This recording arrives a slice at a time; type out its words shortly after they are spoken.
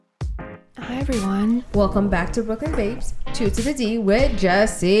Hi everyone, Welcome back to Brooklyn Babes, 2 to the D with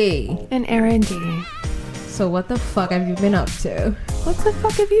Jesse. and Aaron D. So what the fuck have you been up to? What the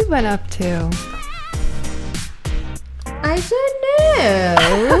fuck have you been up to? I don't know.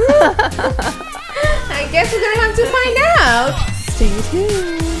 I guess we're gonna have to find out. Stay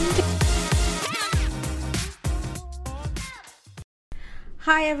tuned.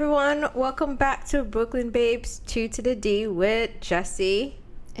 Hi everyone, welcome back to Brooklyn Babes, 2 to the D with Jesse.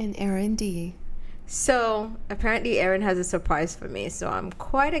 And Aaron D. So apparently Aaron has a surprise for me, so I'm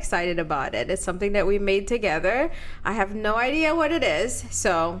quite excited about it. It's something that we made together. I have no idea what it is,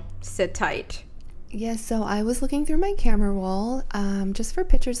 so sit tight. Yes, so I was looking through my camera roll just for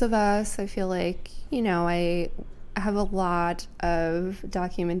pictures of us. I feel like, I have a lot of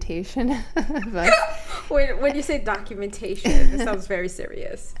documentation of us. When you say documentation, it sounds very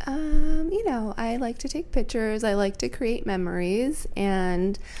serious. I like to take pictures. I like to create memories.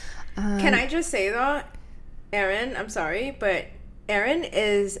 And Can I just say though, Aaron, I'm sorry, but Aaron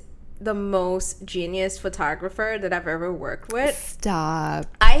is the most genius photographer that I've ever worked with. stop.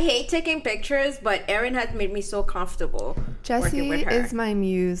 I hate taking pictures, but Erin has made me so comfortable working Jessie with her. is my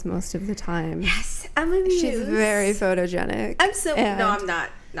muse most of the time. Yes, I'm a muse. She's very photogenic. I'm so and no, I'm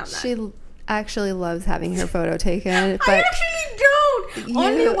not. No, I'm not. She actually loves having her photo taken, but I actually don't. You-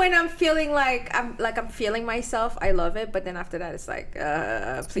 Only when I'm feeling like I'm feeling myself. I love it, but then after that, it's like,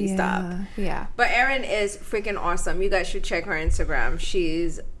 please stop. Yeah. But Erin is freaking awesome. You guys should check her Instagram.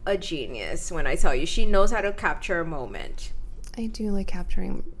 She's a genius. When I tell you, she knows how to capture a moment. I do like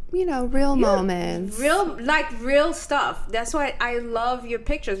capturing, real moments. Real stuff. That's why I love your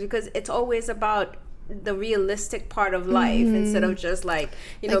pictures, because it's always about the realistic part of life instead of just like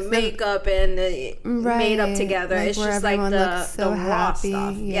makeup and made up together. It's where just like everyone the looks so raw happy.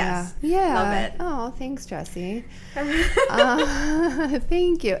 stuff. Yeah. Yes. Yeah. Love it. Oh, thanks, Jessie.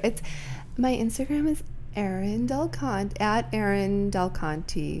 Thank you. It's my Instagram is Erin Del Conte at Erin Del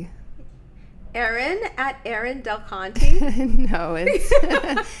Conte. Erin at Erin Del Conte. No, it's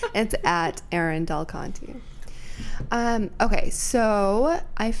it's at Erin Del Conte. Okay, so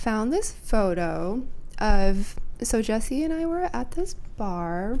I found this photo of Jesse and I were at this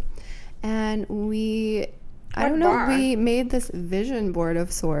bar, and we made this vision board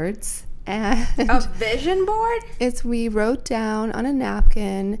of sorts, and A vision board? we wrote down on a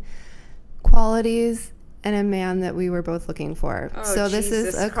napkin qualities and a man that we were both looking for. Oh, so this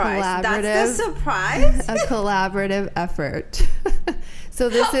is Jesus a Christ. collaborative. That's the surprise? A collaborative effort. So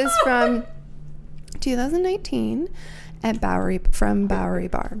this is from 2019 at Bowery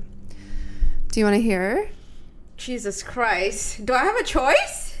Bar. Do you want to hear? Jesus Christ. Do I have a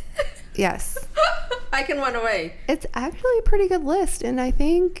choice? Yes. I can run away. It's actually a pretty good list, and I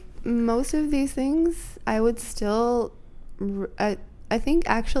think most of these things I would still I think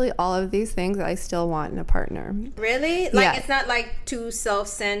actually all of these things I still want in a partner. Really? Yeah. It's not like too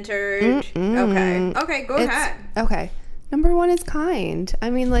self-centered. Okay, go ahead. Okay. Number one is kind. I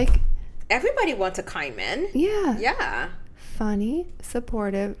mean, Everybody wants a kind man. yeah. Funny,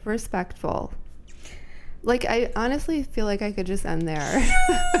 supportive, respectful. I honestly feel like I could just end there.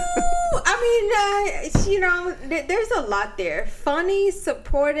 There's a lot there. Funny,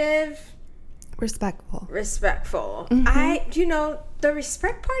 supportive, Respectful. Mm-hmm. The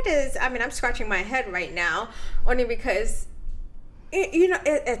respect part is, I'm scratching my head right now, only because,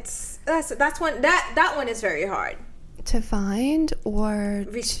 that one is very hard. To find or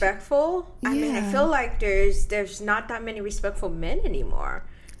Respectful? I feel like there's not that many respectful men anymore.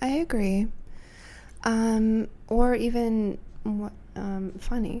 I agree. Or even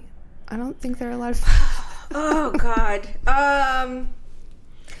funny. I don't think there are a lot of Oh God.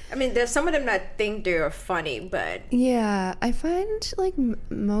 There's some of them that think they're funny, but yeah, I find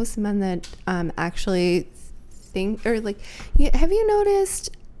most men that actually think or have you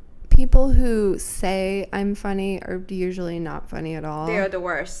noticed people who say I'm funny are usually not funny at all? they are the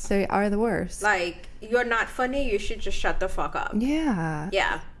worst. They are the worst. You're not funny, you should just shut the fuck up. Yeah.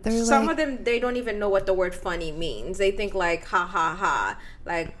 Yeah. They're Some of them, they don't even know what the word funny means. They think ha ha ha.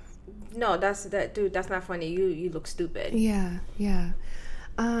 No, that's not funny. You look stupid. Yeah.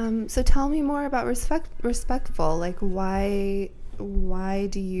 So tell me more about respectful. Why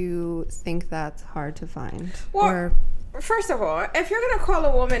do you think that's hard to find? Well, first of all, if you're gonna call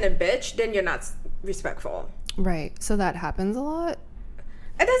a woman a bitch, then you're not respectful. Right. So that happens a lot?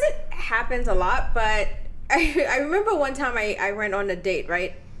 It doesn't happen a lot, but I remember one time I went on a date,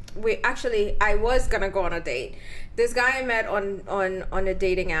 right? I was gonna go on a date. This guy I met on a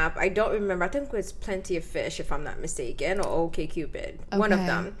dating app. I don't remember. I think it was Plenty of Fish, if I'm not mistaken, or OkCupid. One of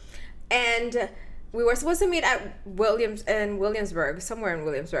them. And we were supposed to meet at Williamsburg, somewhere in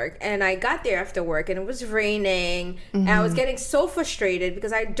Williamsburg, and I got there after work, and it was raining, and I was getting so frustrated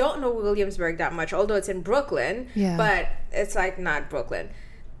because I don't know Williamsburg that much, although it's in Brooklyn, but it's like not Brooklyn.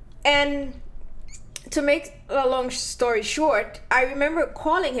 And to make a long story short, I remember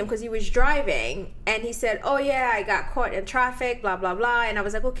calling him because he was driving, and he said, oh yeah, I got caught in traffic, blah blah blah. And I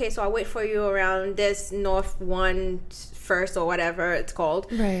was like, okay, so I'll wait for you around this North 1st or whatever it's called,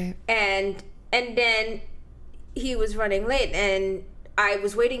 right? And then he was running late, and I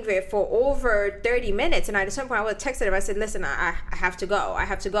was waiting there for over 30 minutes, and at some point I would texted him. I said, listen, I have to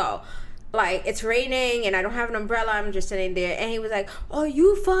go. Like, it's raining and I don't have an umbrella. I'm just sitting there. And he was like, oh,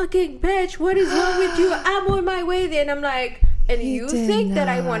 you fucking bitch. What is wrong with you? I'm on my way there. And I'm like, and you think that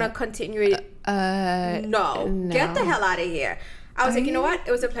I want to continue? No. Get the hell out of here. I was like, you know what?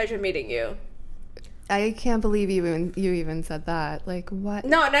 It was a pleasure meeting you. I can't believe you even said that. Like, what?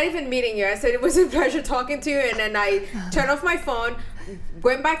 No, not even meeting you. I said it was a pleasure talking to you. And then I turned off my phone,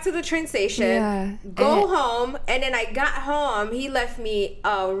 went back to the train station, go home. And then I got home. He left me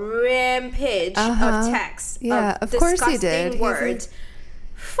a rampage of texts. Yeah, of course he did. Words.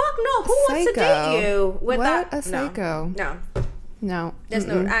 Fuck no. Who wants to date you? What a psycho. No. There's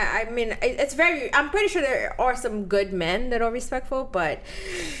no. I mean, it's very. I'm pretty sure there are some good men that are respectful, but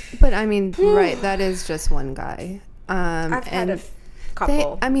I mean, right? That is just one guy. I've had a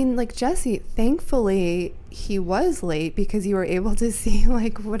couple. I mean, like Jesse. Thankfully, he was late because you were able to see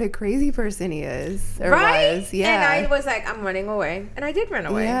like what a crazy person he is. Or right? Was. Yeah. And I was like, I'm running away, and I did run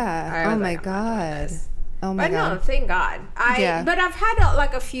away. Yeah. Oh my god. Oh my god. But no, thank God. But I've had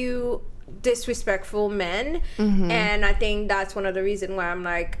like a few disrespectful men, and I think that's one of the reasons why I'm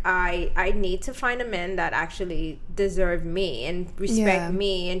like, I need to find a man that actually deserve me and respect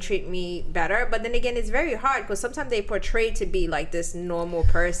me and treat me better. But then again, it's very hard because sometimes they portray to be like this normal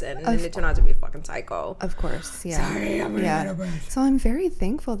person, and then they turn out to be a fucking psycho. Of course, yeah. Sorry, I'm running out of breath. So I'm very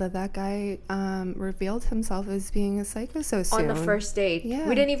thankful that guy revealed himself as being a psycho so soon. On the first date. Yeah.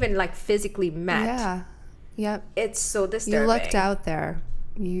 We didn't even like physically met. Yeah. Yep. It's so disturbing. You looked out there.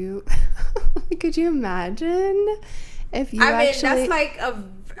 You could you imagine if you I mean, that's like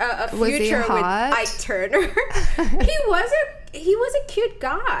a future with Ike Turner. He was a cute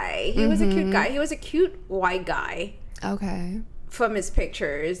guy. He was a cute guy. He was a cute white guy. Okay. From his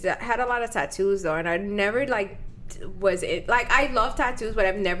pictures, that had a lot of tattoos though, and I never like was it like I love tattoos, but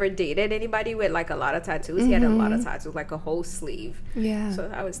I've never dated anybody with like a lot of tattoos. He had a lot of tattoos, like a whole sleeve. Yeah. So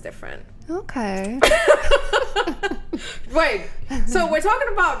that was different. Okay. Wait, so we're talking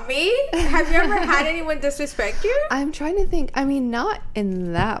about me? Have you ever had anyone disrespect you? I'm trying to think. I mean, not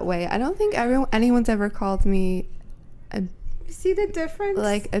in that way. I don't think anyone's ever called me you see the difference?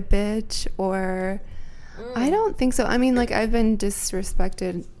 Like a bitch or I don't think so. I mean, like I've been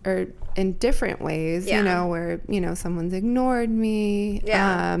disrespected or in different ways, you know, where, you know, someone's ignored me,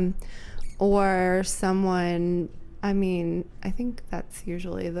 or someone, I mean, I think that's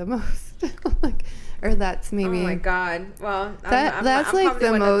usually the most like, or that's maybe. Oh my God. Well, that's I'm like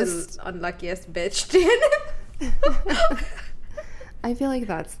the most the unluckiest bitch. I feel like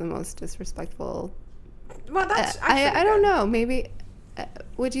that's the most disrespectful. Well, that's I don't know. Maybe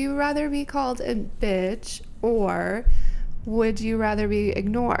would you rather be called a bitch or would you rather be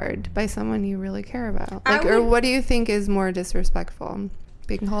ignored by someone you really care about? Like, or what do you think is more disrespectful?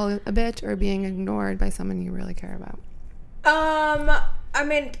 Being called a bitch or being ignored by someone you really care about? I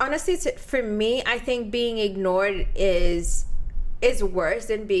mean, honestly, for me, I think being ignored is worse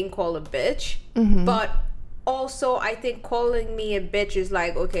than being called a bitch. But also, I think calling me a bitch is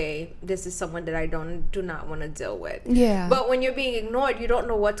like, okay, this is someone that I do not want to deal with. Yeah. But when you're being ignored, you don't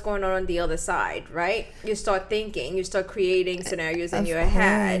know what's going on the other side, right? You start thinking, you start creating scenarios in your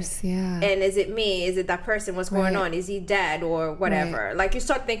head. Yeah. And is it me? Is it that person? What's going on? Is he dead or whatever? Right. Like you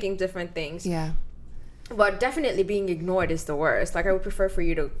start thinking different things. Yeah. But definitely being ignored is the worst. Like I would prefer for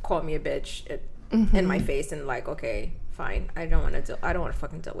you to call me a bitch in my face and like, okay, fine. I don't want to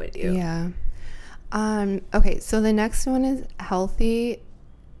fucking deal with you. Yeah. Okay, so the next one is healthy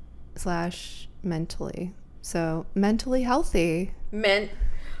 / mentally. So mentally healthy.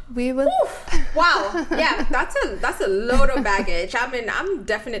 We would. Wow. Yeah, that's a load of baggage. I mean, I'm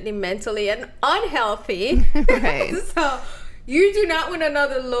definitely mentally unhealthy. Right. So you do not want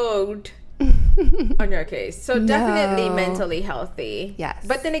another load on your case. So definitely mentally healthy. Yes.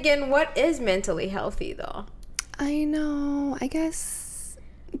 But then again, what is mentally healthy though? I know. I guess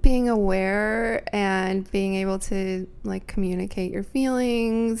being aware and being able to like communicate your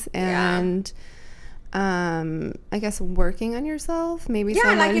feelings and I guess working on yourself. Maybe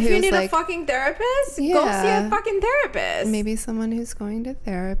someone like if who's you need like, a fucking therapist, go see a fucking therapist. Maybe someone who's going to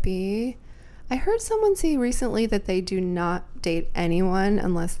therapy. I heard someone say recently that they do not date anyone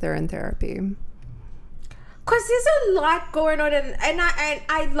unless they're in therapy. Because there's a lot going on, and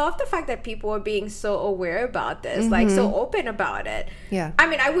I love the fact that people are being so aware about this, like so open about it. Yeah. I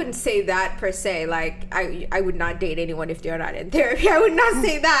mean, I wouldn't say that per se. Like, I would not date anyone if they're not in therapy. I would not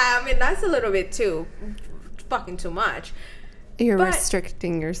say that. I mean, that's a little bit too fucking too much. You're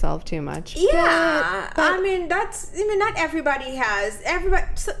restricting yourself too much. Yeah. But, I mean, not everybody has.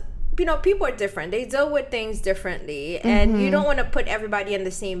 So, you know, people are different. They deal with things differently, and you don't want to put everybody in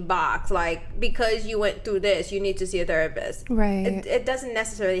the same box. Like, because you went through this, you need to see a therapist. Right. It doesn't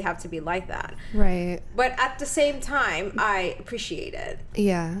necessarily have to be like that. Right. But at the same time, I appreciate it.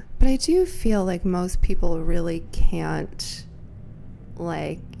 Yeah. But I do feel like most people really can't,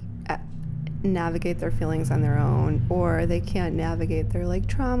 like, navigate their feelings on their own, or they can't navigate their, like,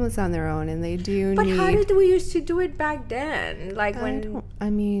 traumas on their own, and they do But how did we used to do it back then? Like, I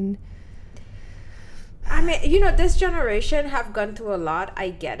mean, you know, this generation have gone through a lot. I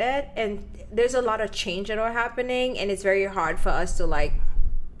get it. And there's a lot of change that are happening, and it's very hard for us to, like,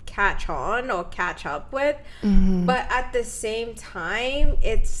 catch on or catch up with. But at the same time,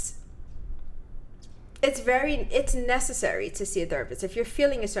 it's necessary to see a therapist if you're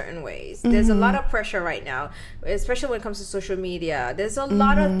feeling a certain ways. There's a lot of pressure right now, especially when it comes to social media. There's a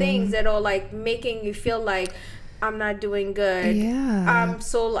lot of things that are, like, making you feel like I'm not doing good. Yeah. I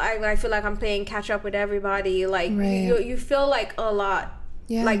feel like I'm playing catch up with everybody. Like, you feel like a lot,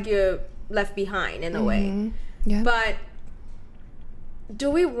 like you're left behind in a way. Yeah. But do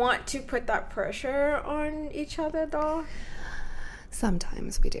we want to put that pressure on each other, though?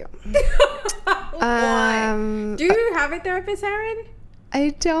 Sometimes we do. Why? Do you have a therapist, Erin? I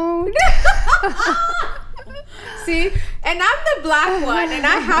don't. See? And I'm the black one, and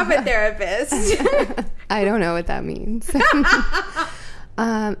I have a therapist. I don't know what that means.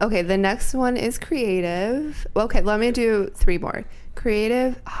 Okay, the next one is creative. Okay, let me do 3 more.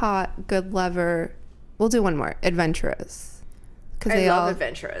 Creative, hot, good lover. We'll do 1 more. Adventurous. I love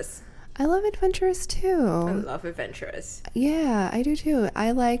adventurous. I love adventurous too. I love adventurous. Yeah, I do too.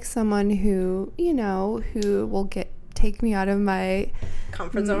 I like someone who, you know, who will take me out of my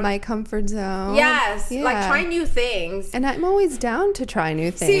comfort zone. Yes, like try new things. And I'm always down to try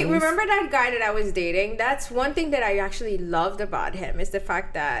new things. See, remember that guy that I was dating? That's one thing that I actually loved about him, is the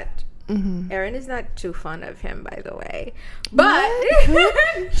fact that Erin is not too fond of him, by the way. But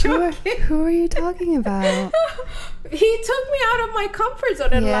who are you talking about? He took me out of my comfort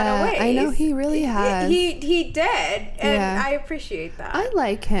zone in a lot of ways. I know he really has. He did, and I appreciate that. I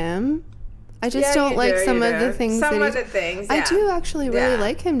like him. I just don't like some of the things. I do actually really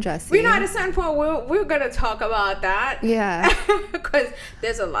like him, Jesse. We know at a certain point we're gonna talk about that. Yeah, because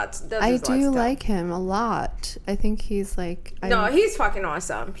there's a lot. I do like him a lot. I think he's like. He's fucking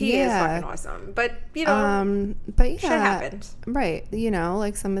awesome. He is fucking awesome. But you know, but yeah, shit happens. Right. You know,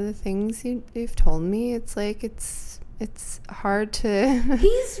 like some of the things you've told me, it's like it's hard to.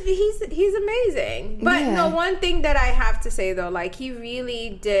 He's amazing. But no, one thing that I have to say though, like, he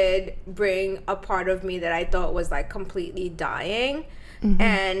really did bring a part of me that I thought was, like, completely dying,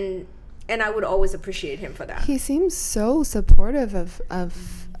 and I would always appreciate him for that. He seems so supportive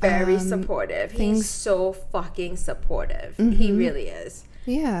of very supportive. He's so fucking supportive. He really is.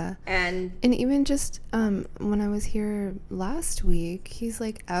 Yeah. And even just when I was here last week, he's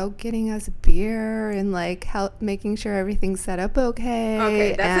like out getting us beer and like making sure everything's set up okay.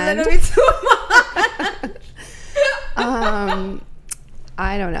 Okay, that's a little bit too much.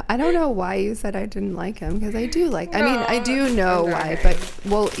 I don't know why you said I didn't like him, because I do like. I mean, I do know why, but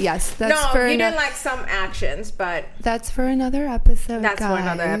yes, that's for. You didn't like some actions, but that's for another episode. That's for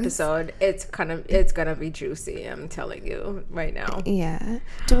another episode. It's gonna be juicy. I'm telling you right now. Yeah.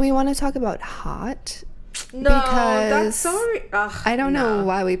 Do we want to talk about hot? No, that's sorry. I don't know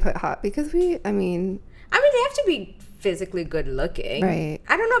why we put hot, because I mean, they have to be physically good looking, right?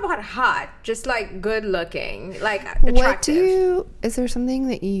 I don't know about hot, just like good looking, like attractive. Is there something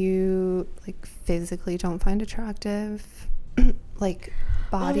that you like physically don't find attractive, like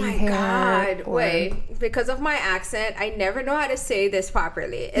body hair? Oh my god! Wait, because of my accent, I never know how to say this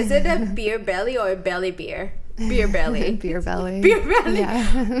properly. Is it a beer belly or a belly beer? Beer belly. Beer belly. Beer belly.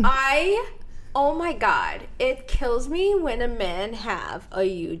 Yeah. Oh my god, it kills me when a man have a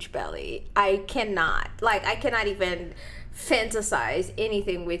huge belly. I cannot even fantasize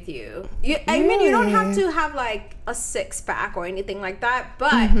anything with you. I mean, you don't have to have like a 6-pack or anything like that,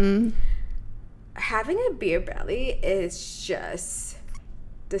 but having a beer belly is just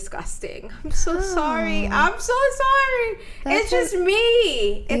disgusting. I'm so sorry. It's just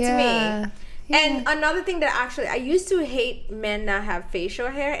me. It's me. And another thing that actually, I used to hate men that have facial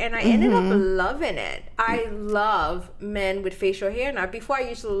hair, and I ended up loving it. I love men with facial hair now. Before, I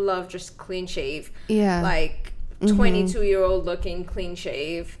used to love just clean shave. Yeah. Like 22-year-old looking clean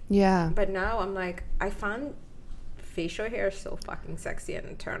shave. Yeah. But now I'm like, I found facial hair so fucking sexy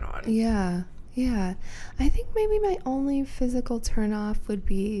and turn on. Yeah. Yeah. I think maybe my only physical turn off would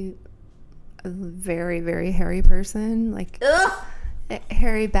be a very, very hairy person. Like, Ugh.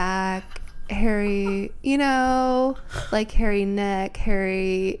 hairy back, hairy, you know, like hairy neck,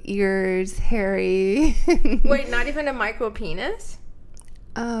 hairy ears, hairy. Wait, not even a micro penis?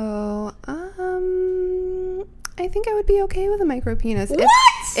 Oh, I think I would be okay with a micro penis. What?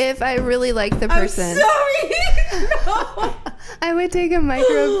 If I really like the person. I'm sorry. No. I would take a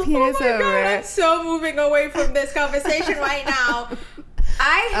micro penis Oh my over God, I'm it. so moving away from this conversation right now.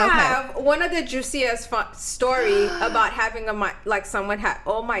 I have one of the juiciest story about having someone had.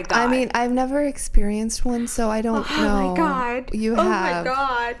 Oh my God. I mean, I've never experienced one, so I don't know. Oh my God. You Oh have. my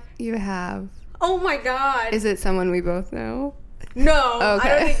God. You have. Oh my God. Is it someone we both know? No, Okay.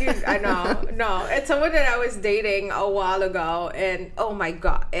 I don't think you. I know. No, it's someone that I was dating a while ago, and oh my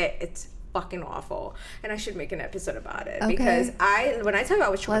God, it's fucking awful. And I should make an episode about it because when I tell you I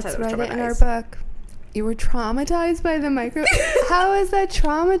was traumatized, Let's I was write it in our traumatized. book. You were traumatized by the micro. How is that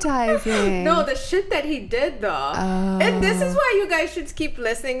traumatizing? No, the shit that he did though. And this is why you guys should keep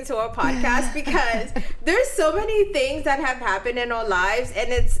listening to our podcast because there's so many things that have happened in our lives, and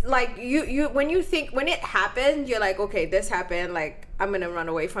it's like you when it happened, you're like, okay, this happened, like I'm gonna run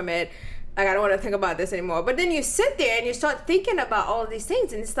away from it. Like I don't want to think about this anymore. But then you sit there and you start thinking about all these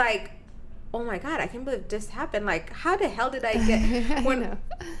things, and it's like, oh my God, I can't believe this happened. Like, how the hell did I get when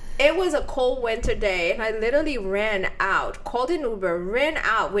it was a cold winter day and I literally ran out, called an Uber, ran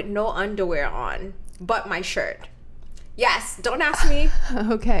out with no underwear on but my shirt. Yes, don't ask me.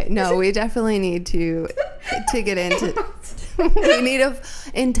 Okay, no, we definitely need to get into. We need an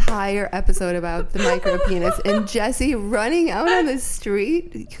entire episode about the micro penis and Jesse running out on the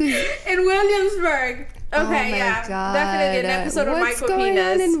street. In Williamsburg. Okay, Oh my yeah, God. definitely an episode of What's micro going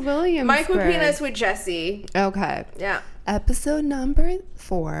penis. on in Williamsburg? Micro penis with Jesse. Okay, Yeah. episode number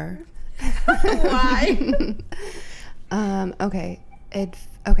 4. Why? Okay,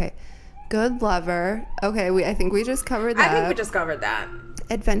 okay. Good lover. Okay, I think we just covered that. I think we just covered that.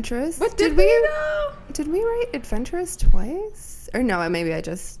 Adventurous. But did we know? Did we write adventurous twice? Or no, maybe I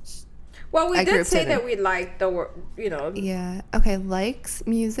just. Well, we I did grouped say it that in. we liked the word, Yeah. Okay. Likes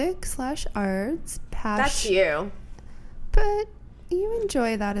music / arts. Passion. That's you. But you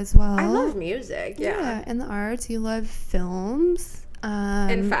enjoy that as well. I love music. Yeah. And the arts. You love films.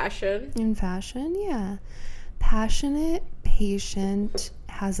 In fashion. In fashion. Yeah. Passionate, patient,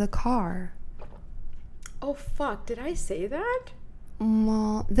 has a car. Oh fuck! Did I say that?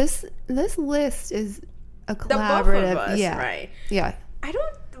 Well, this list is a The collaborative. both of us, yeah. right? Yeah. I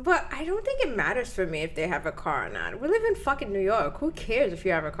don't think it matters for me if they have a car or not. We live in fucking New York. Who cares if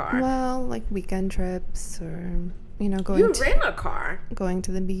you have a car? Well, like weekend trips or you going rent a car.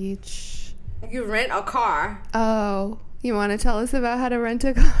 to the beach. You rent a car. Oh, you want to tell us about how to rent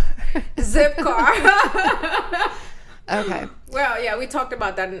a car? Zip car. Okay. Well, yeah, we talked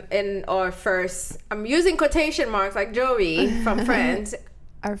about that in our first. I'm using quotation marks like Joey from Friends.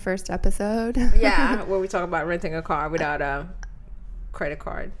 Our first episode. Yeah, where we talk about renting a car without a credit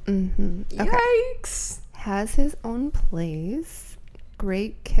card. Mm-hmm. Okay. Yikes. Has his own place.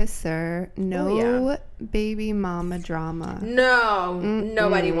 Great kisser. No baby mama drama. No,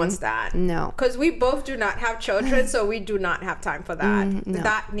 nobody wants that. No. Because we both do not have children, so we do not have time for that. No.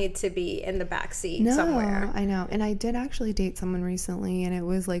 That needs to be in the back seat No, somewhere. I know. And I did actually date someone recently, and it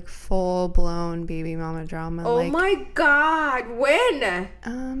was like full blown baby mama drama. Oh like, my God. When?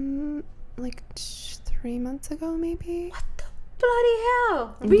 like 3 months ago, maybe. What the bloody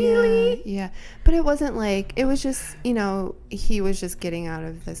hell? Really? Yeah. But it wasn't like, it was just, he was just getting out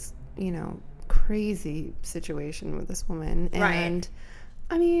of this, crazy situation with this woman. And Right.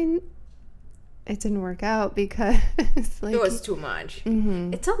 I mean, it didn't work out because like It was too much.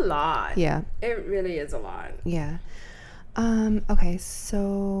 It's a lot. yeah. It really is a lot. Yeah. Okay,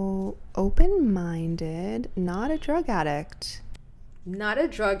 so open-minded, not a drug addict. Not a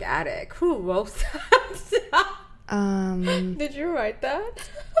drug addict. Who wrote that? Did you write that?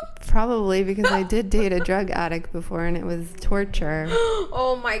 Probably because I did date a drug addict before and it was torture.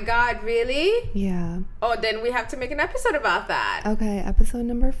 Oh my God, really? Yeah. Oh, then we have to make an episode about that. Okay, episode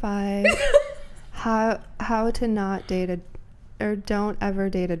number 5. How to not date or don't ever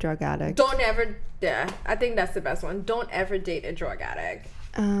date a drug addict. Don't ever, yeah, I think that's the best one. Don't ever date a drug addict.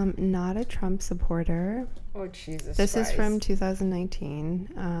 Not a Trump supporter. Oh, Jesus This Christ. is from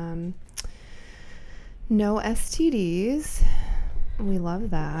 2019. No STDs. We love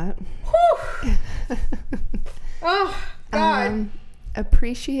that. Oh, God.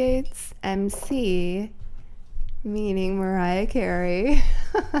 Appreciates MC, meaning Mariah Carey.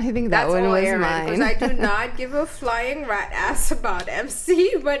 I think that one was mine. Because I do not give a flying rat ass about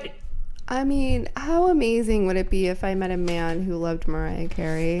MC, but... I mean, how amazing would it be if I met a man who loved Mariah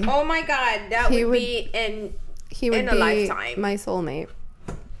Carey? Oh my God, that would be in a lifetime. My soulmate.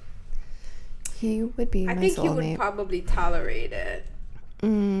 He would be my soulmate. I think he would probably tolerate it.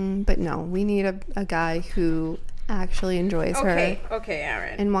 But no, we need a guy who actually enjoys her. Okay,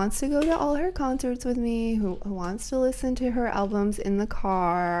 Aaron. And wants to go to all her concerts with me, who wants to listen to her albums in the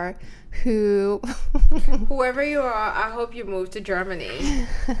car, who... Whoever you are, I hope you move to Germany.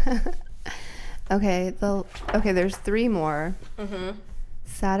 Okay, there's 3 more. Mm-hmm.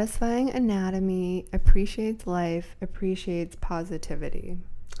 Satisfying anatomy, appreciates life, appreciates positivity.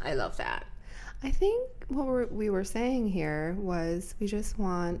 I love that. I think what we were saying here was we just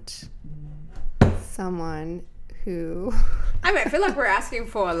want someone who... I mean, I feel like we're asking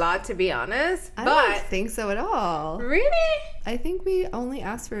for a lot, to be honest. I don't think so at all. Really? I think we only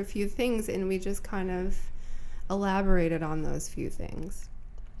asked for a few things and we just kind of elaborated on those few things.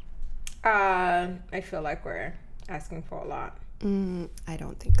 I feel like we're asking for a lot. I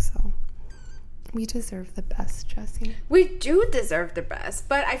don't think so. We deserve the best, Jessie. We do deserve the best,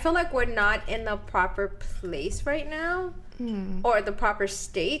 but I feel like we're not in the proper place right now or the proper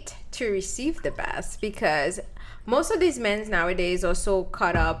state to receive the best, because most of these men nowadays are so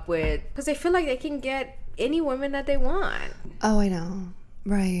caught up with, because they feel like they can get any woman that they want. Oh, I know.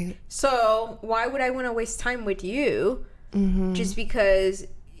 Right. So why would I want to waste time with you just because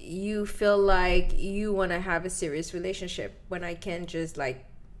you feel like you want to have a serious relationship when I can just like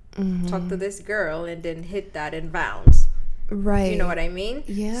talk to this girl and then hit that and bounce? Right. You know what I mean?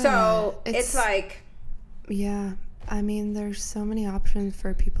 Yeah. So it's like... Yeah. I mean, there's so many options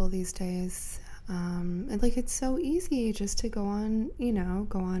for people these days. And like, it's so easy just to go on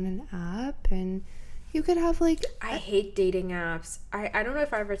an app and you could have like... I hate dating apps. I don't know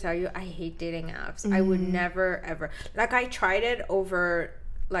if I ever tell you, I hate dating apps. I would never, ever... Like, I tried it over,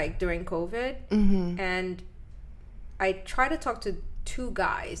 like, during COVID. And I tried to talk to 2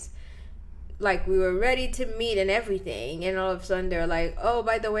 guys. Like, we were ready to meet and everything. And all of a sudden, they're like, oh,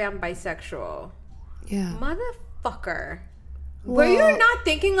 by the way, I'm bisexual. Yeah. Motherfucker. Were you not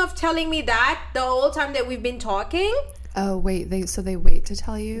thinking of telling me that the whole time that we've been talking? Oh, wait. They wait to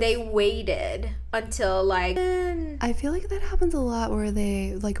tell you? They waited until, like... I feel like that happens a lot where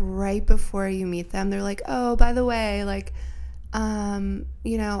they, like, right before you meet them, they're like, oh, by the way, like,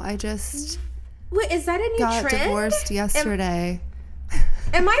 I just... Wait, is that a new got trend? Divorced yesterday.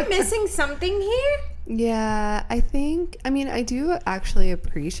 Am I missing something here? Yeah, I do actually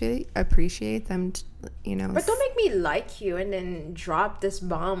appreciate them, But don't make me like you and then drop this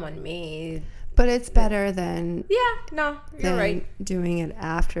bomb on me. But it's better than... Yeah, no, you're right. Doing it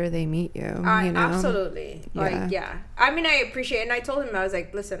after they meet you, Absolutely. Yeah. Like, yeah. I mean, I appreciate it. And I told him, I was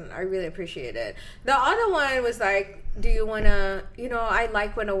like, listen, I really appreciate it. The other one was like, do you want to... I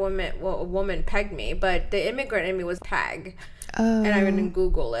like when a woman pegged me, but the immigrant in me was peg. Oh, and I went and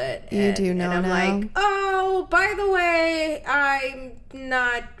Google it. You do know and I'm now? like, oh, by the way, I'm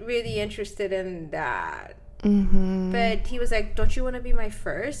not really interested in that. But he was like, don't you want to be my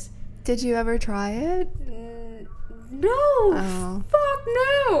first? Did you ever try it? No. Oh. Fuck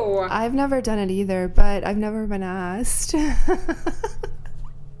no. I've never done it either, but I've never been asked.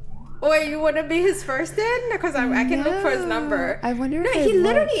 Wait, you want to be his first then? Because I can look for his number. I wonder if he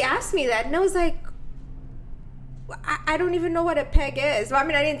literally asked me that, and I was like, I don't even know what a peg is. Well, I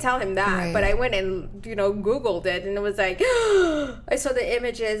mean, I didn't tell him that, right. But I went and, Googled it, and it was like, I saw the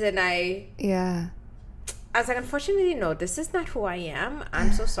images, and I was like, unfortunately, no, this is not who I am.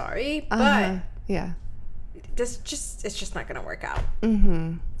 I'm so sorry, but yeah, it's just not gonna work out.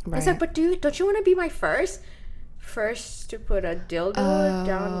 Right. I was like, but don't you want to be my first to put a dildo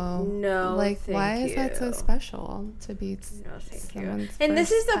down? No, like, why is that so special to be? No, thank you. And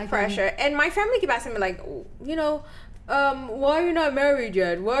this is the pressure. And my family keep asking me, like, why are you not married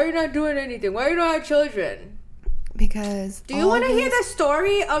yet? Why are you not doing anything? Why are you not have children? Because do you want to hear the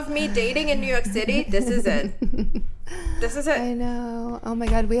story of me dating in New York City? This is it. This is it. I know. Oh my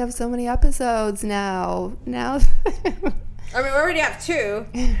God, we have so many episodes now. I mean, we already have 2.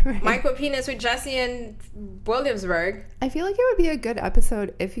 Right. Micro Penis with Jesse and Williamsburg. I feel like it would be a good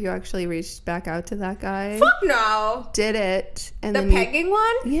episode if you actually reached back out to that guy. Fuck no. Did it. And the pegging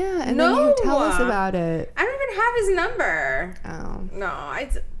one? Yeah, and then you tell us about it. I don't even have his number. Oh. No, were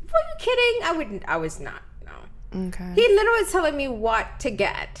you kidding? I was not. No. Okay. He literally was telling me what to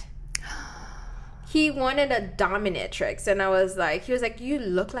get. he wanted a dominatrix, and I was like, he was like, you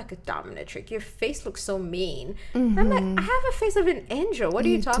look like a dominatrix. Your face looks so mean. I'm like, I have a face of an angel. What are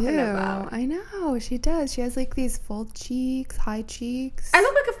you talking about? I know, she does. She has like these full cheeks, high cheeks. I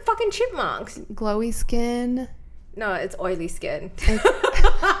look like a fucking chipmunk. Glowy skin. No, it's oily skin.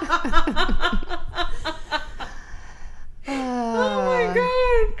 Oh my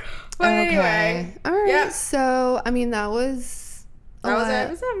god. But anyway. All right. Yeah. So, I mean, that was our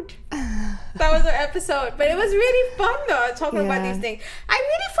episode. That was our episode. But it was really fun though, talking about these things. I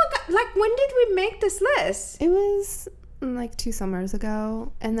really forgot, like, when did we make this list? It was like 2 summers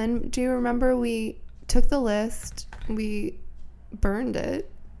ago. And then, do you remember we took the list, we burned it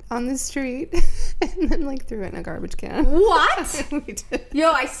on the street, and then like threw it in a garbage can. What? We did.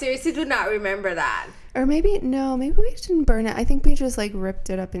 Yo, I seriously do not remember that. Or maybe we didn't burn it. I think we just like ripped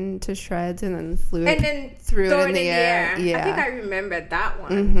it up into shreds and then threw it in the air. Yeah, I think I remembered that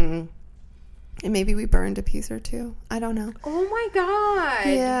one. Mm-hmm. And maybe we burned a piece or two. I don't know. Oh my god.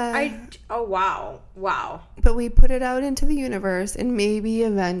 Yeah. Oh wow. But we put it out into the universe, and maybe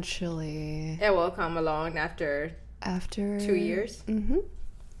eventually it will come along after 2 years. Mm-hmm.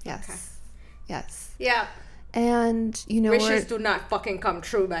 Yes. Okay. Yes. Yeah. And you know, wishes do not fucking come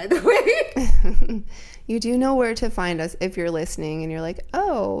true, by the way. You do know where to find us if you're listening and you're like,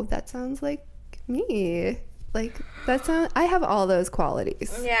 oh, that sounds like me. Like, I have all those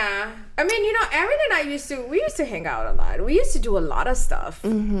qualities. Yeah. I mean, you know, Erin and I used to hang out a lot. We used to do a lot of stuff.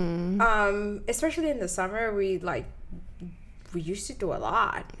 Mm-hmm. Especially in the summer, we used to do a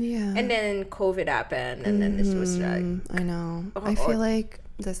lot. Yeah. And then COVID happened, and then this was like... I know. I feel like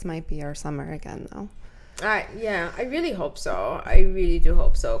this might be our summer again, though. Yeah, I really hope so. I really do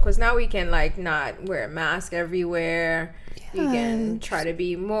hope so. Because now we can, like, not wear a mask everywhere. Yeah. We can try to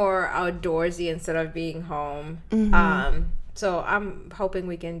be more outdoorsy instead of being home. Mm-hmm. So I'm hoping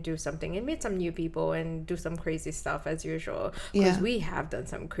we can do something and meet some new people and do some crazy stuff as usual. Because we have done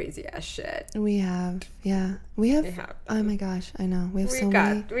some crazy ass shit. We have, yeah. We have. Oh my gosh, I know. We've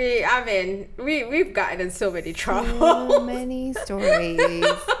gotten in so many trouble. So many stories.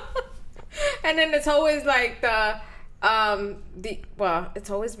 And then it's always like it's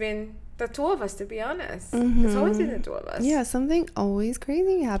always been the two of us, to be honest. Mm-hmm. It's always been the two of us. Yeah, something always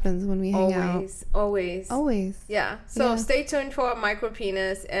crazy happens when we hang out. Always. Yeah. So stay tuned for Micro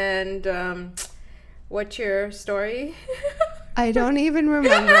Penis. And what's your story? I don't even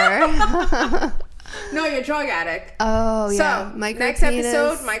remember. No, you're a drug addict. Oh, yeah. So, next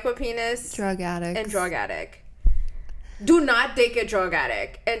episode, Micro Penis. Drug addict. And drug addict. Do not date a drug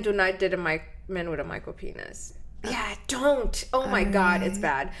addict, and do not date a man with a micro penis. Yeah, don't. Oh my god, it's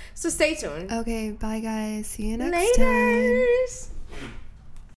bad. So stay tuned. Okay, bye guys. See you next time.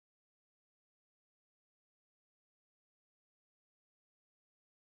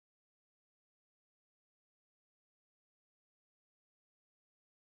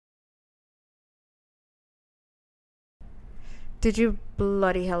 Did you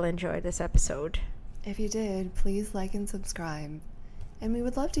bloody hell enjoy this episode? If you did, please like and subscribe. And we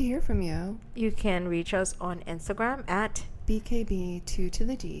would love to hear from you. You can reach us on Instagram at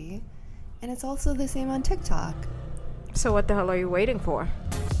BKB2 and it's also the same on TikTok. So what the hell are you waiting for?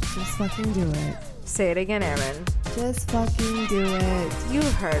 Just fucking do it. Say it again, Erin. Just fucking do it. You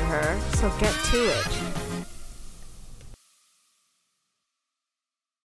heard her, so get to it.